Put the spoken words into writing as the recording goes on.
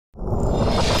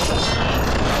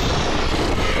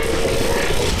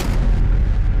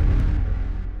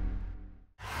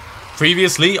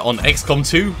Previously on XCom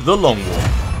 2, The Long War.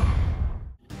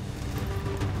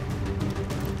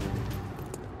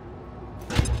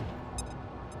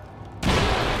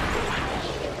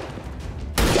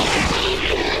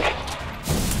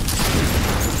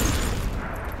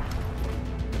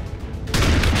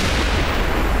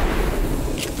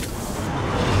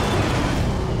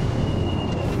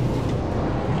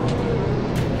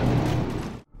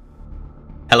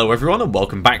 Hello everyone and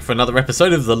welcome back for another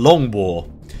episode of The Long War.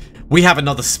 We have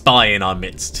another spy in our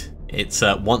midst. It's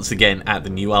once again at the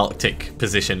New Arctic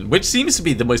position, which seems to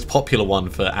be the most popular one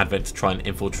for Advent to try and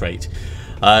infiltrate.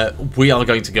 We are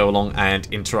going to go along and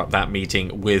interrupt that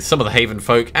meeting with some of the Haven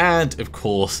folk and, of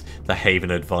course, the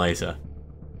Haven advisor.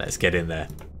 Let's get in there.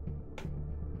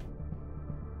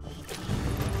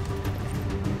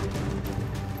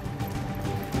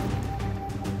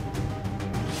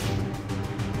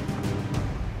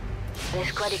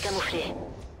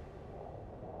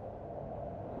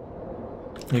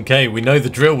 Okay, we know the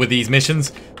drill with these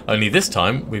missions, only this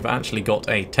time we've actually got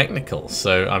a technical,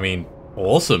 so I mean,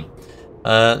 awesome.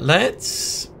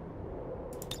 Let's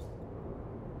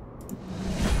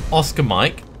Oscar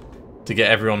Mike to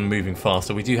get everyone moving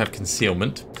faster. We do have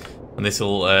concealment, and this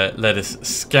will let us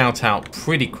scout out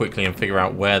pretty quickly and figure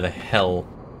out where the hell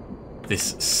this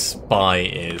spy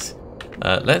is.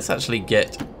 Let's actually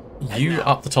get you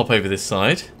up the top over this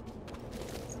side.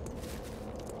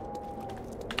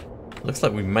 Looks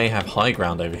like we may have high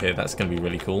ground over here. That's going to be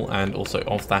really cool. And also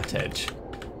off that edge.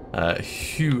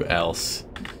 Who else?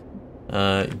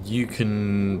 You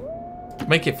can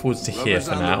make it forwards to here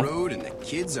for now. On the road and the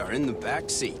kids are in the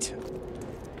back seat.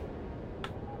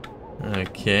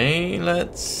 Okay,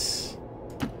 let's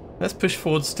push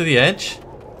forwards to the edge.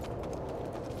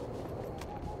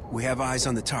 We have eyes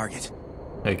on the target.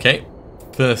 Okay,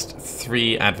 first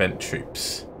 3 Advent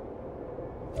troops.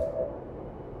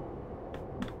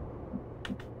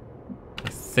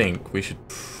 I think we should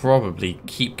probably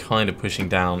keep kind of pushing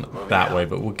down that way,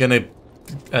 but we're gonna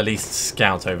at least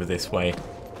scout over this way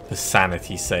for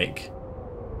sanity's sake.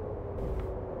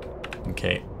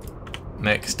 Okay,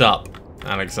 next up,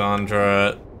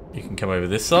 Alexandra, you can come over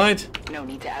this side. No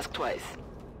need to ask twice.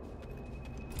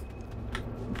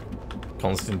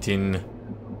 Constantine,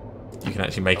 you can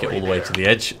actually make it all the way to the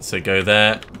edge, so go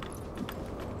there.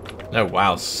 Oh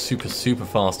wow, super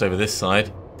fast over this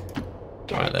side.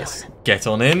 Alright, let's get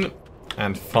on in,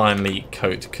 and finally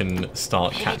Cote can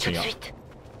start catching up.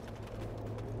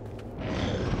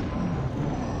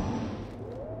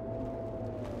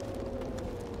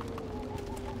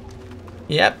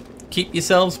 Yep, keep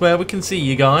yourselves where we can see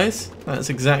you guys. That's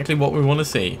exactly what we want to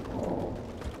see.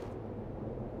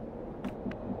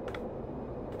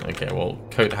 Okay, well,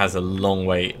 Cote has a long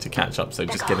way to catch up, so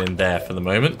just get in there for the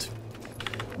moment.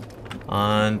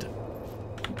 And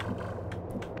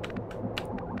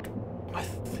I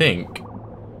think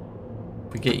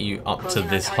if we get you up to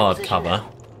this hard cover,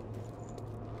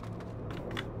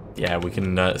 yeah, we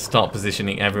can start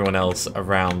positioning everyone else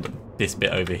around this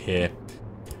bit over here.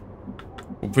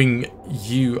 We'll bring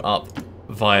you up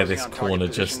via this corner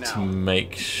just to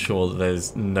make sure that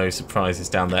there's no surprises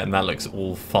down there, and that looks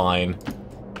all fine.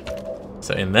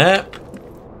 So in there.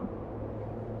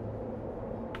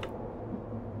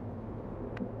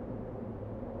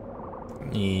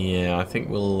 Yeah, I think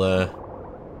we'll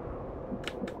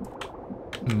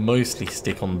mostly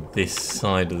stick on this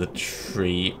side of the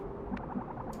tree.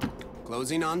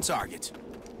 Closing on target.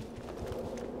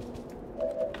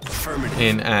 Affirmative.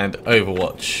 In and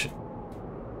Overwatch.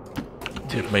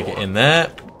 You can make it in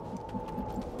there.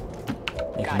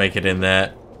 You can make it in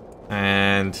there.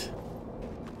 And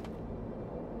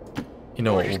you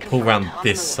know what, we'll pull around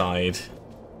this side.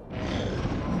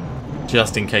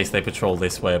 Just in case they patrol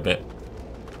this way a bit.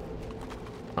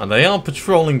 And they are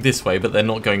patrolling this way, but they're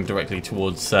not going directly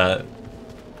towards that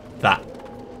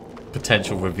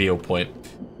potential reveal point.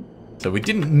 So we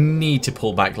didn't need to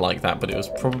pull back like that, but it was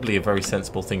probably a very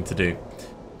sensible thing to do.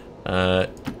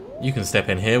 You can step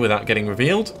in here without getting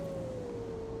revealed.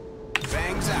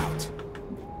 Bangs out.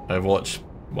 Overwatch.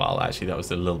 Well, actually, that was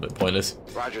a little bit pointless.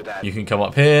 Roger that. You can come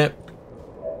up here.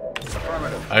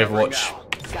 Affirmative. Overwatch.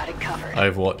 Got it covered.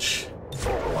 Overwatch.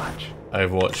 Overwatch.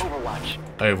 Overwatch. Overwatch.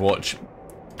 Overwatch.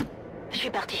 Je suis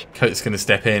parti. Cote's going to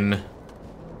step in.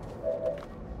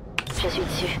 Je suis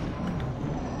dessus.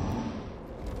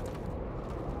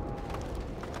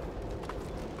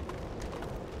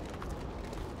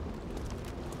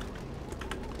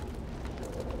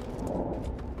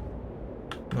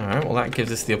 Alright, well that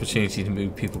gives us the opportunity to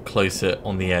move people closer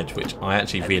on the edge, which I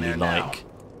actually really like.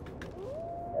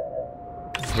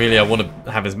 Really, I want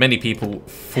to have as many people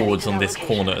forwards on this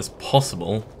corner as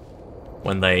possible.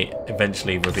 when they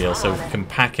eventually reveal. So we can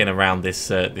pack in around this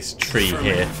this tree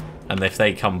here, and if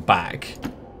they come back,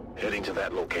 Heading to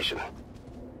that location.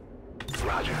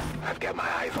 Roger. I've got my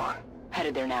eyes on.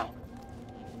 Headed there now.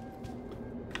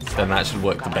 then that should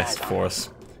work the best for us.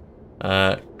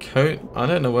 Cote, I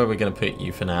don't know where we're going to put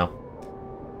you for now.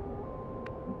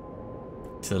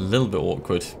 It's a little bit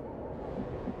awkward.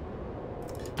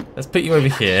 Let's put you over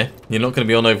here. You're not going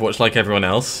to be on Overwatch like everyone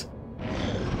else.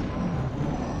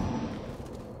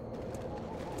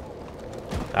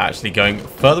 Actually going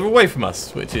further away from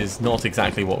us, which is not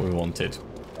exactly what we wanted.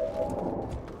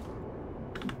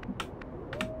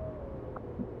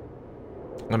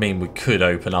 I mean, we could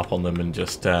open up on them and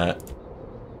just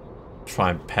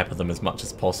try and pepper them as much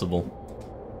as possible.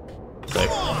 So,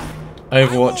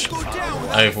 Overwatch,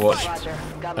 Overwatch,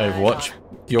 Overwatch.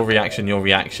 Your reaction, your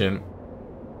reaction.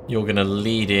 You're going to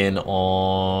lead in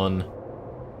on...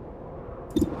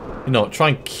 You know, try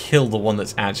and kill the one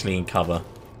that's actually in cover.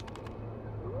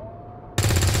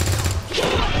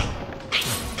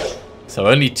 So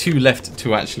only 2 left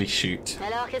to actually shoot.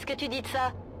 Alors, qu'est-ce que tu dis de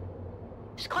ça?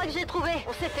 Je crois que j'ai trouvé.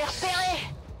 On s'est fait repérer.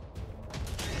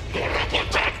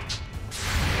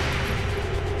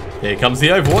 Here comes the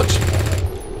Overwatch.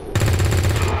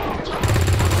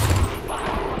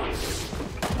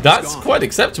 That's quite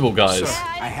acceptable, guys. Sir,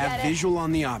 I have visual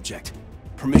on the object.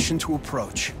 Permission to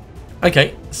approach.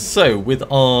 Okay, so with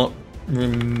our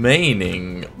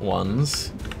remaining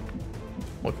ones,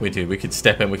 what can we do? We could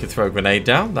step in, we could throw a grenade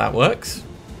down. That works.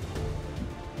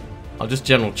 Our just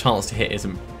general chance to hit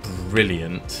isn't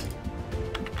brilliant.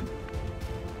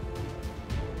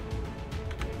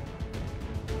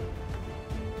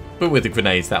 But with the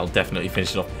grenades, that'll definitely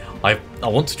finish it off. I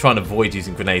want to try and avoid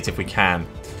using grenades if we can.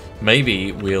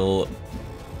 Maybe we'll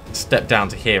step down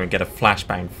to here and get a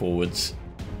flashbang forwards.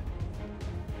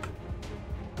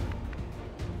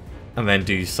 And then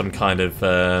do some kind of...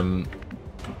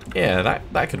 yeah,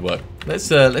 that could work. Let's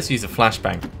use a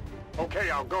flashbang. Okay,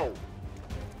 I'll go.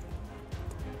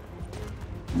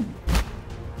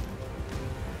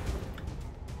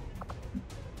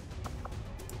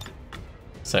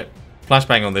 So,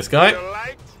 flashbang on this guy.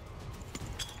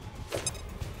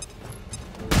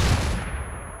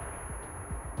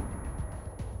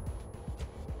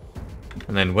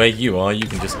 And then where you are, you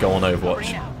can just go on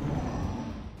Overwatch.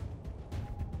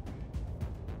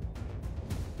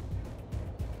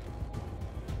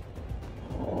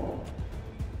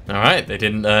 Alright, they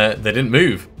didn't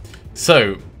move.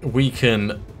 So, we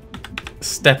can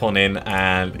step on in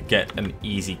and get an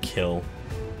easy kill.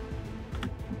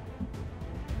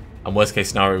 And worst case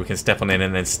scenario, we can step on in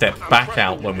and then step back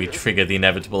out when we trigger the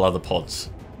inevitable other pods.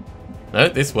 No,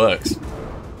 this works.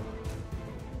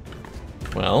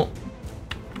 Well,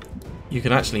 you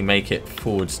can actually make it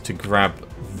forwards to grab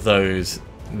those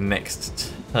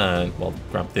next turn. Well,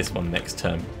 grab this one next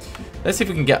turn. Let's see if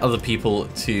we can get other people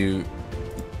to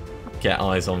get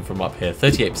eyes on from up here.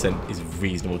 38% is a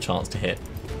reasonable chance to hit.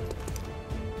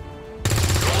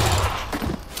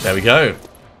 There we go.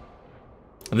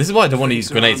 And this is why I don't want to use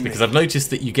grenades, because I've noticed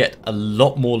that you get a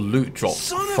lot more loot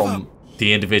drops from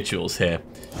the individuals here.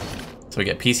 So we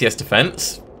get PCS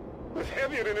defense. It's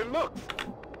heavier than it looks.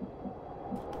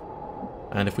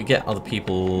 And if we get other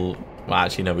people, well,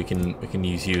 actually no, we can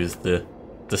use you as the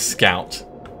scout.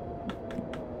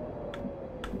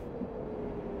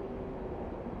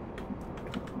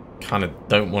 Kind of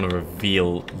don't want to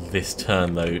reveal this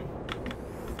turn though,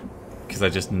 because I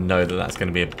just know that that's going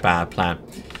to be a bad plan.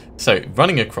 So,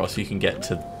 running across, you can get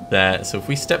to there. So if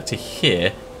we step to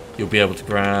here, you'll be able to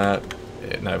grab...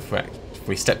 No, if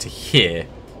we step to here,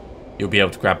 you'll be able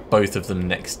to grab both of them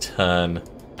next turn.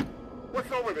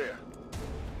 What's over there?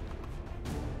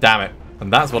 Damn it.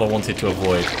 And that's what I wanted to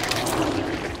avoid.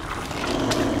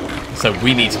 So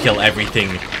we need to kill everything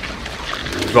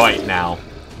right now.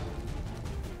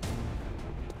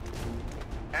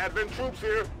 Advent troops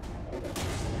here.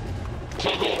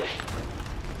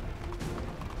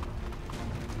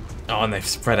 Oh, and they've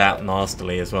spread out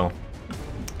nastily as well.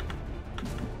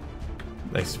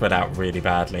 They've spread out really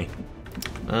badly.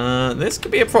 This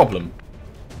could be a problem.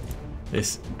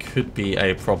 This could be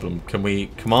a problem. Can we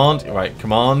command? Right,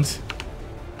 command.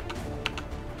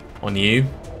 On you.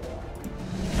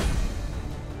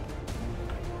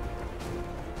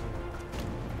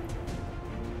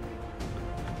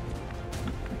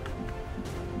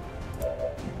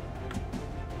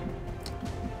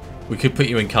 We could put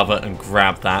you in cover and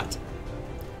grab that.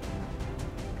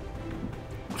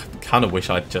 I kind of wish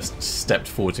I'd just stepped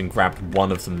forward and grabbed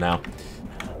one of them now.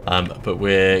 But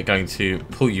we're going to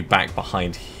pull you back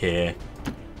behind here.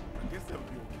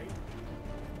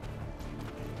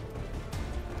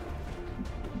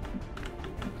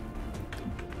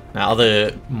 Now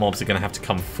other mobs are going to have to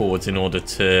come forwards in order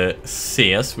to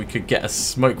see us. We could get a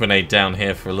smoke grenade down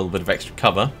here for a little bit of extra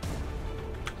cover.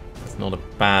 That's not a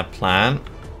bad plan.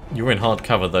 You're in hard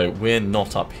cover though. We're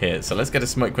not up here. So let's get a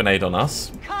smoke grenade on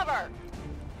us. Cover.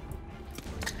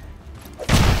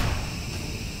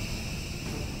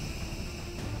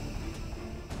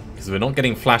 Because we're not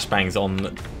getting flashbangs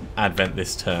on Advent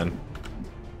this turn.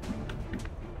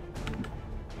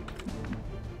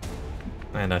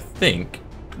 And I think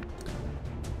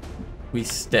we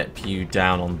step you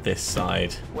down on this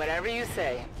side. Whatever you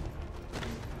say.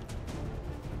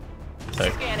 So,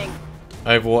 Scanning.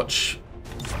 Overwatch.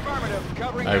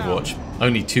 Overwatch.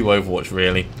 Only 2 Overwatch,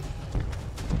 really.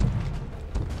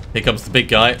 Here comes the big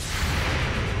guy.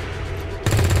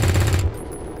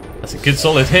 That's a good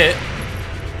solid hit.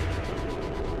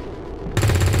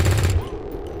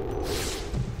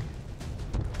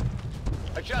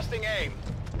 Adjusting aim.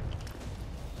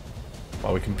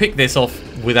 Well, we can pick this off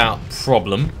without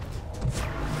problem.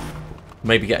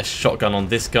 Maybe get a shotgun on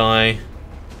this guy.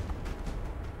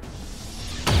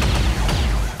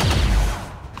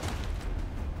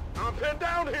 I'm pinned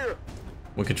down here.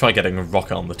 We could try getting a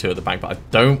rocket on the 2 at the back, but I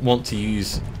don't want to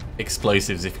use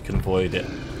explosives if you can avoid it.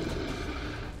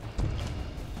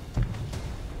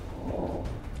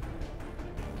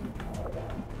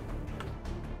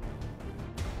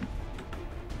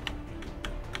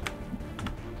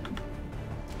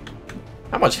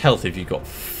 How much health have you got?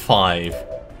 5.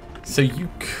 So you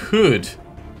could...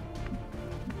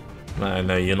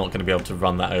 No, you're not going to be able to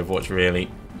run that Overwatch, really.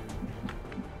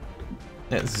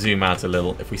 Let's zoom out a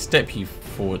little. If we step you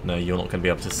forward... No, you're not going to be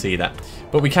able to see that.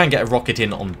 But we can get a rocket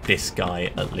in on this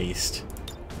guy, at least.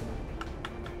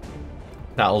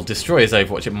 That'll destroy his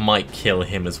Overwatch. It might kill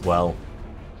him as well.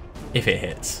 If it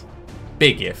hits.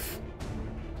 Big if.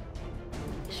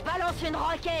 Je balance une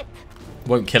roquette.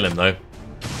 Won't kill him, though.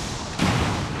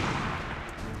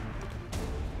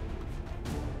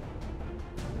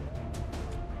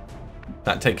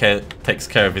 That takes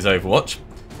care of his Overwatch.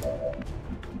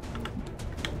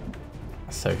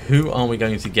 So who are we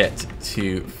going to get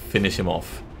to finish him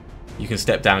off? You can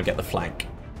step down and get the flank.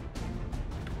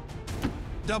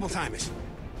 Double time it.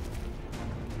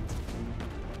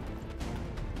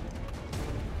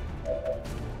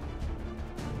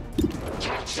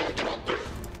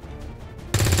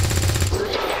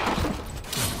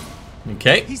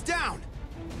 Okay. He's down.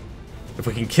 If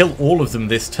we can kill all of them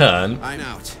this turn, I'm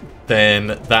out. then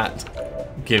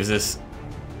that gives us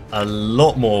a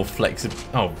lot more flexibility.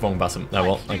 Oh, wrong button. No,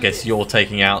 well, I guess you're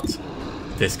taking out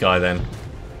this guy then.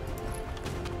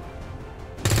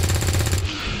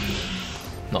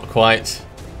 Not quite.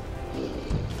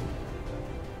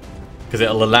 Because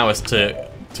it'll allow us to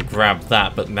grab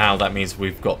that, but now that means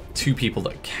we've got 2 people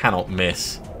that cannot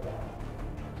miss.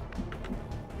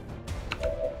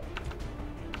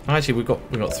 Actually, we've got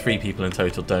 3 people in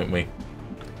total, don't we?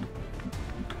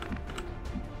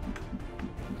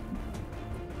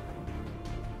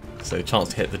 So the chance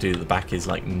to hit the dude at the back is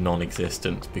like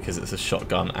non-existent because it's a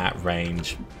shotgun at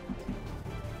range.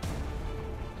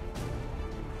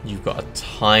 You've got a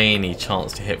tiny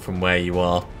chance to hit from where you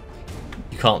are.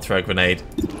 You can't throw a grenade.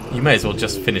 You may as well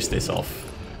just finish this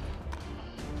off.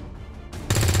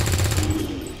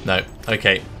 No.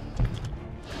 Okay.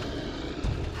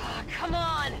 Come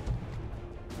on.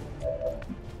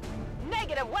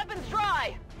 Negative. Weapons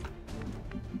dry.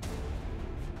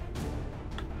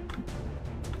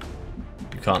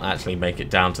 You can't actually make it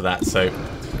down to that, so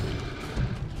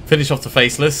finish off the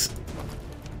faceless.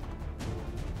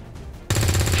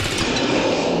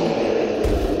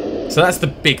 So that's the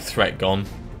big threat gone.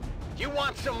 You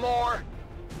want some more?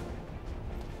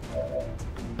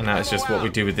 And now it's just what we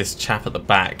do with this chap at the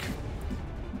back.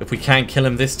 If we can kill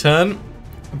him this turn,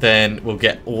 then we'll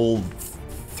get all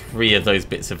 3 of those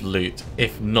bits of loot.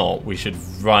 If not, we should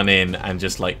run in and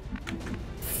just like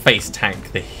face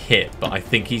tank the hit, but I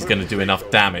think he's going to do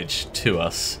enough damage to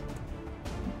us.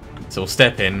 So we'll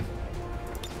step in,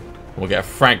 we'll get a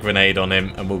frag grenade on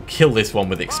him, and we'll kill this one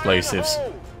with explosives.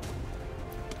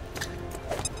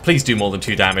 Please do more than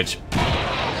 2 damage.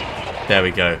 There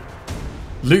we go.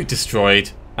 Loot destroyed,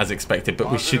 as expected,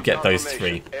 but we should get those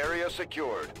 3. Area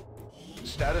secured.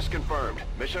 Status confirmed.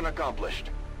 Mission accomplished.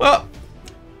 Well,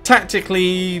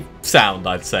 tactically sound,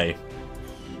 I'd say.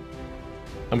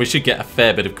 And we should get a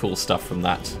fair bit of cool stuff from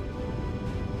that.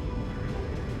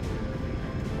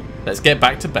 Let's get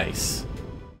back to base.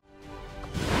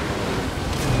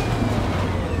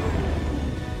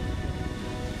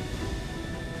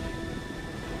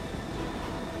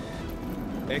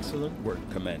 Excellent work,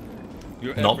 Commander.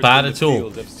 Your Not efforts bad in the at all.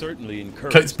 field have certainly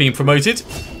encouraged. Cote's been promoted.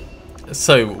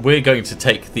 So we're going to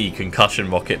take the concussion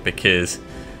rocket because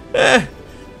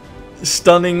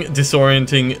stunning,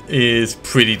 disorienting is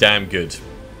pretty damn good.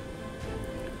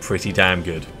 Pretty damn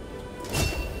good.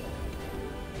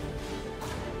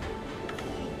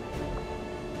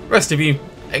 Rest of you,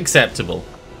 acceptable.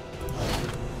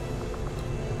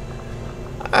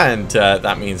 And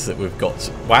that means that we've got,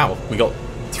 wow, we got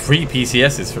 3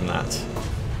 PCSs from that.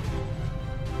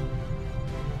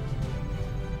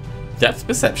 Depth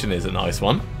perception is a nice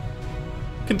one.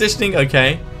 Conditioning,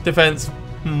 okay. Defense,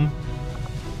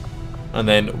 And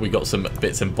then we got some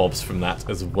bits and bobs from that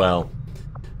as well.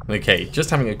 Okay, just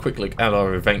having a quick look at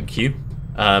our event queue.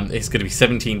 It's going to be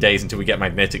 17 days until we get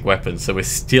magnetic weapons, so we're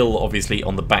still obviously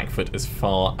on the back foot as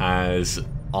far as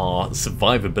our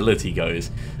survivability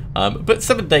goes. But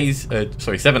 7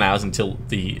 hours until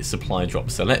the supply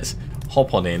drops. So let's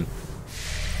hop on in.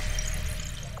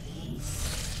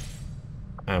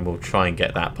 And we'll try and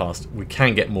get that past. We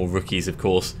can get more rookies, of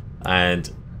course. And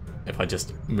if I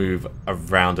just move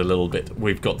around a little bit,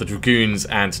 we've got the Dragoons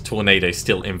and Tornado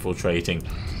still infiltrating.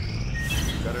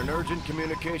 Got an urgent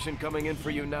communication coming in for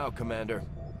you now, Commander.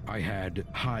 I had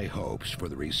high hopes for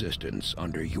the Resistance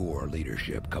under your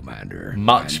leadership, Commander.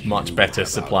 Much better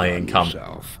supply income.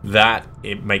 That,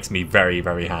 it makes me very,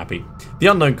 very happy. The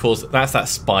Unknown Cause, that's that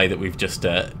spy that we've just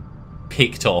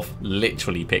picked off,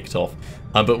 literally picked off.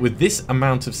 But with this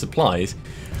amount of supplies,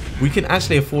 we can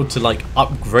actually afford to like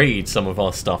upgrade some of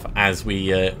our stuff as we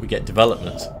get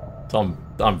development. So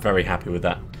I'm very happy with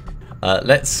that.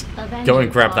 Let's go and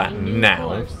grab that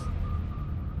now.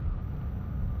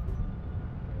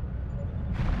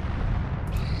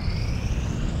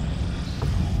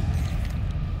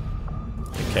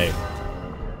 Okay.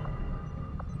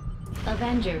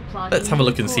 Let's have a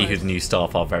look and see who the new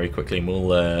staff are very quickly, and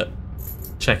we'll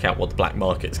check out what the black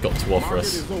market's got to offer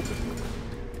us.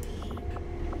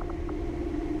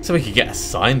 So we could get a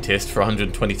scientist for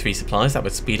 123 supplies. That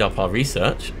would speed up our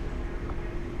research.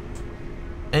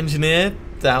 Engineer,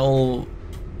 that'll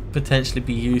potentially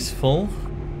be useful.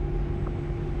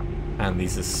 And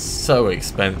these are so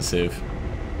expensive.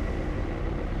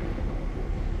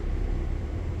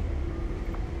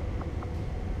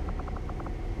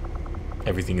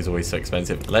 Everything is always so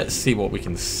expensive. Let's see what we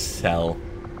can sell.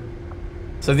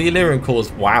 So the Illyrian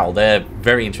cores, wow, they're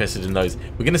very interested in those.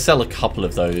 We're going to sell a couple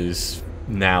of those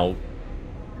now.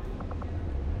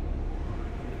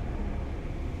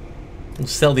 We'll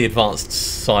sell the advanced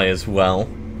Psi as well,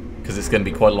 because it's going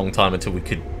to be quite a long time until we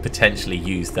could potentially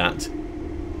use that.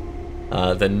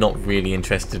 They're not really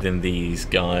interested in these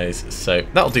guys, so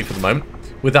that'll do for the moment.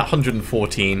 With that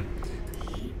 114,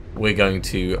 we're going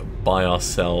to buy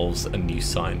ourselves a new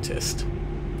scientist.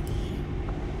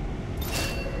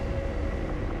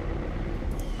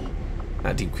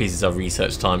 That decreases our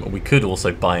research time, and we could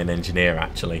also buy an engineer,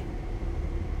 actually.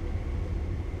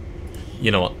 You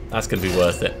know what? That's going to be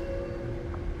worth it.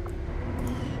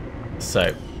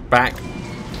 So, back.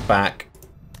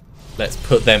 Let's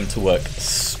put them to work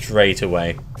straight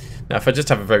away. Now, if I just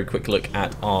have a very quick look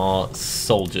at our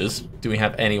soldiers, do we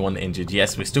have anyone injured?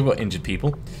 Yes, we've still got injured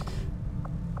people.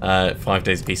 5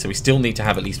 days apiece, so we still need to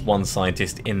have at least one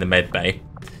scientist in the med bay.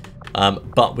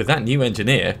 But with that new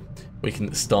engineer, we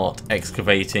can start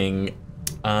excavating.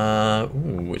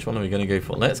 Which one are we going to go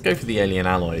for? Let's go for the alien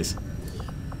alloys.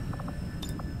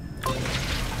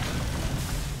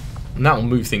 And that will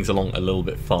move things along a little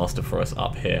bit faster for us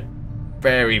up here.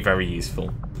 Very, very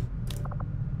useful.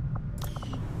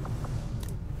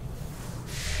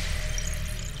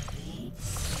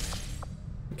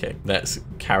 Okay, let's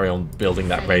carry on building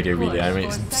that radio relay. I mean,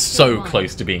 it's so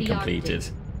close to being completed.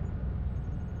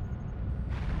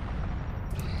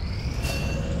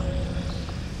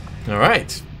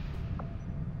 Alright.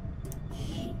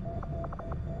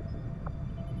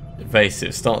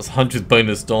 Evasive. Starts 100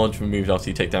 bonus dodge removed after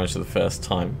you take damage for the first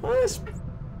time. Well, that's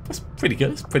pretty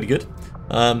good. That's pretty good.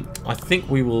 I think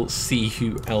we will see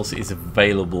who else is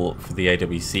available for the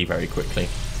AWC very quickly.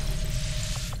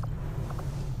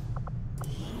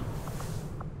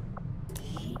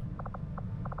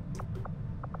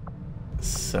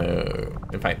 So,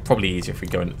 in fact, probably easier if we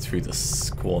go through the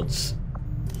squads,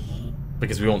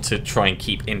 because we want to try and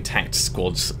keep intact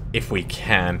squads if we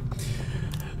can.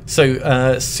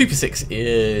 So, Super 6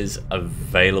 is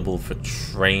available for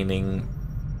training.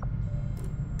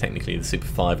 Technically the Super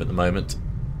 5 at the moment.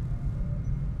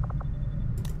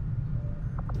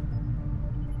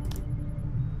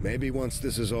 Maybe once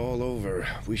this is all over,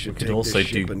 we should could also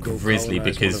do Grizzly,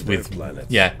 because with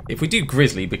if we do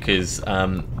Grizzly, because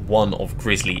one of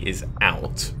Grizzly is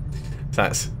out. So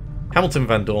that's Hamilton,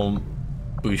 Van Dorn,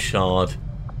 Bouchard,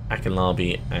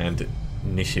 Akinlabi, and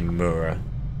Nishimura.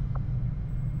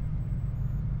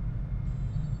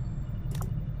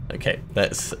 Okay,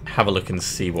 let's have a look and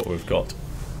see what we've got.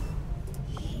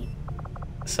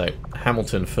 So,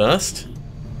 Hamilton first.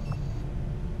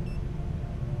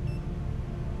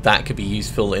 That could be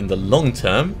useful in the long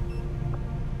term.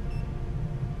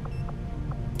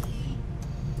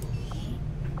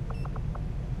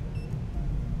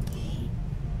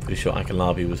 Pretty sure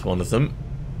Akinlabi was one of them.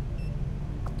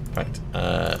 In fact,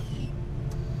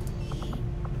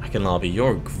 Akinlabi,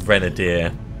 you're a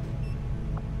grenadier.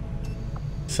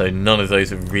 So none of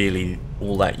those are really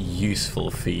all that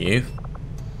useful for you.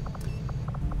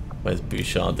 Where's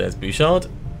Bouchard? There's Bouchard.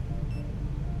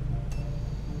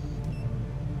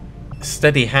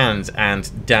 Steady hands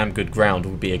and damn good ground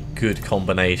would be a good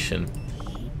combination.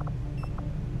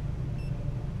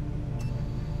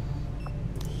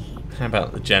 How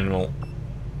about the general?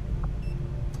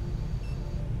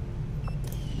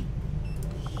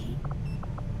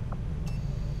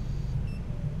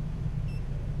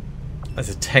 As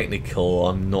a technical,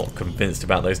 I'm not convinced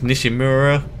about those.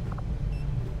 Nishimura?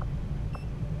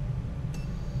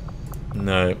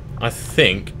 No, I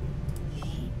think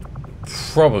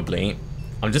probably.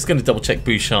 I'm just going to double check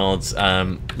Bouchard's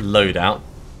loadout.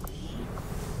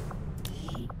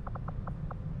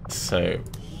 So,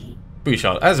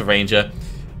 Bouchard, as a ranger,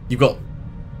 you've got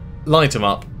light 'em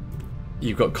up,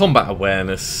 you've got combat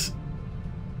awareness,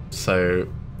 so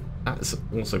that's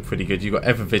also pretty good. You've got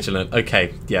ever vigilant.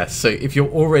 Okay, yeah, so if you're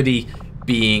already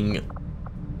being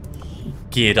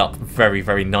geared up very,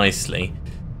 very nicely,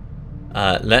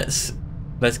 let's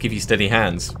give you steady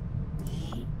hands.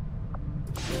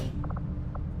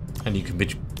 And you can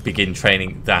begin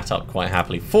training that up quite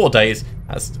happily. 4 days,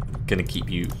 that's going to keep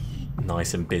you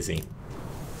nice and busy.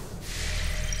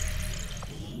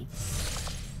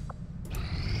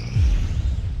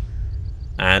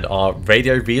 And our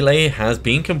radio relay has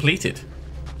been completed.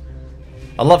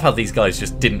 I love how these guys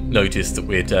just didn't notice that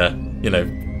we'd, you know,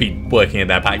 be working in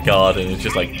their back garden. It's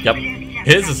just like, yep,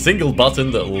 here's a single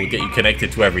button that will get you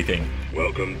connected to everything.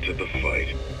 Welcome to the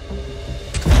fight.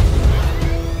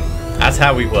 That's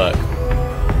how we work.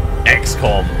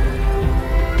 XCom.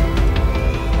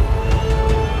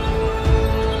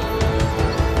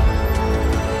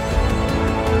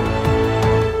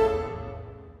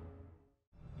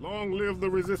 Long live the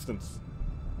resistance.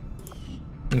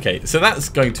 Okay, so that's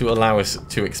going to allow us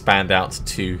to expand out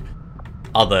to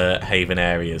other Haven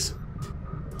areas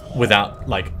without,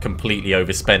 like, completely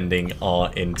overspending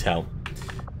our intel.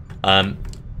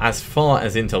 As far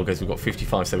as intel goes, we've got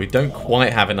 55, so we don't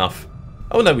quite have enough.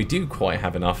 Oh no, we do quite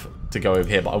have enough to go over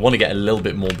here, but I want to get a little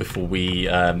bit more before we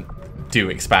do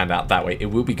expand out that way. It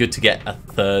will be good to get a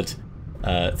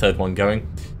third one going,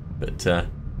 but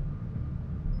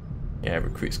yeah,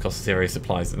 recruits cost 0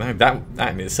 supplies. No, that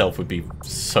in itself would be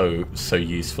so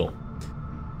useful.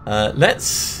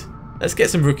 Let's get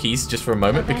some rookies just for a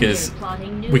moment, because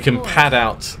we can pad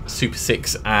out Super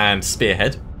 6 and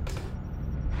Spearhead.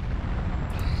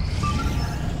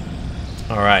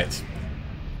 Alright.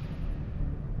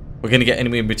 We're going to get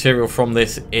enemy material from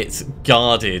this. It's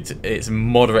guarded. It's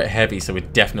moderate heavy, so we're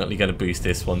definitely going to boost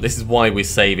this one. This is why we're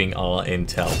saving our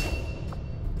intel.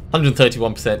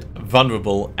 131%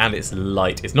 vulnerable, and it's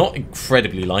light. It's not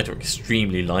incredibly light or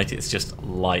extremely light. It's just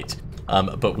light.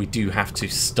 But we do have to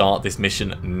start this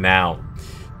mission now.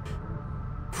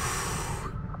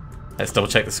 Let's double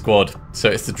check the squad. So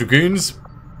it's the Dragoons.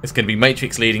 It's going to be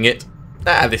Matrix leading it.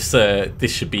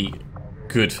 This should be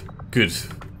good.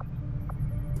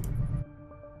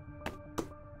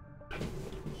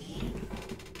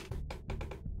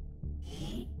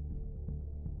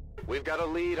 We've got a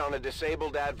lead on a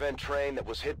disabled Advent train that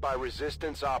was hit by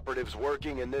resistance operatives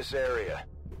working in this area.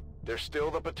 There's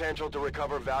still the potential to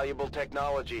recover valuable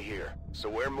technology here, so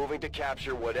we're moving to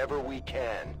capture whatever we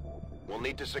can. We'll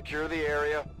need to secure the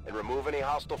area and remove any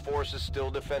hostile forces still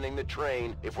defending the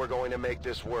train if we're going to make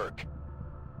this work.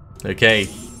 Okay,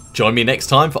 join me next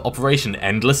time for Operation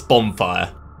Endless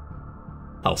Bonfire.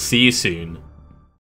 I'll see you soon.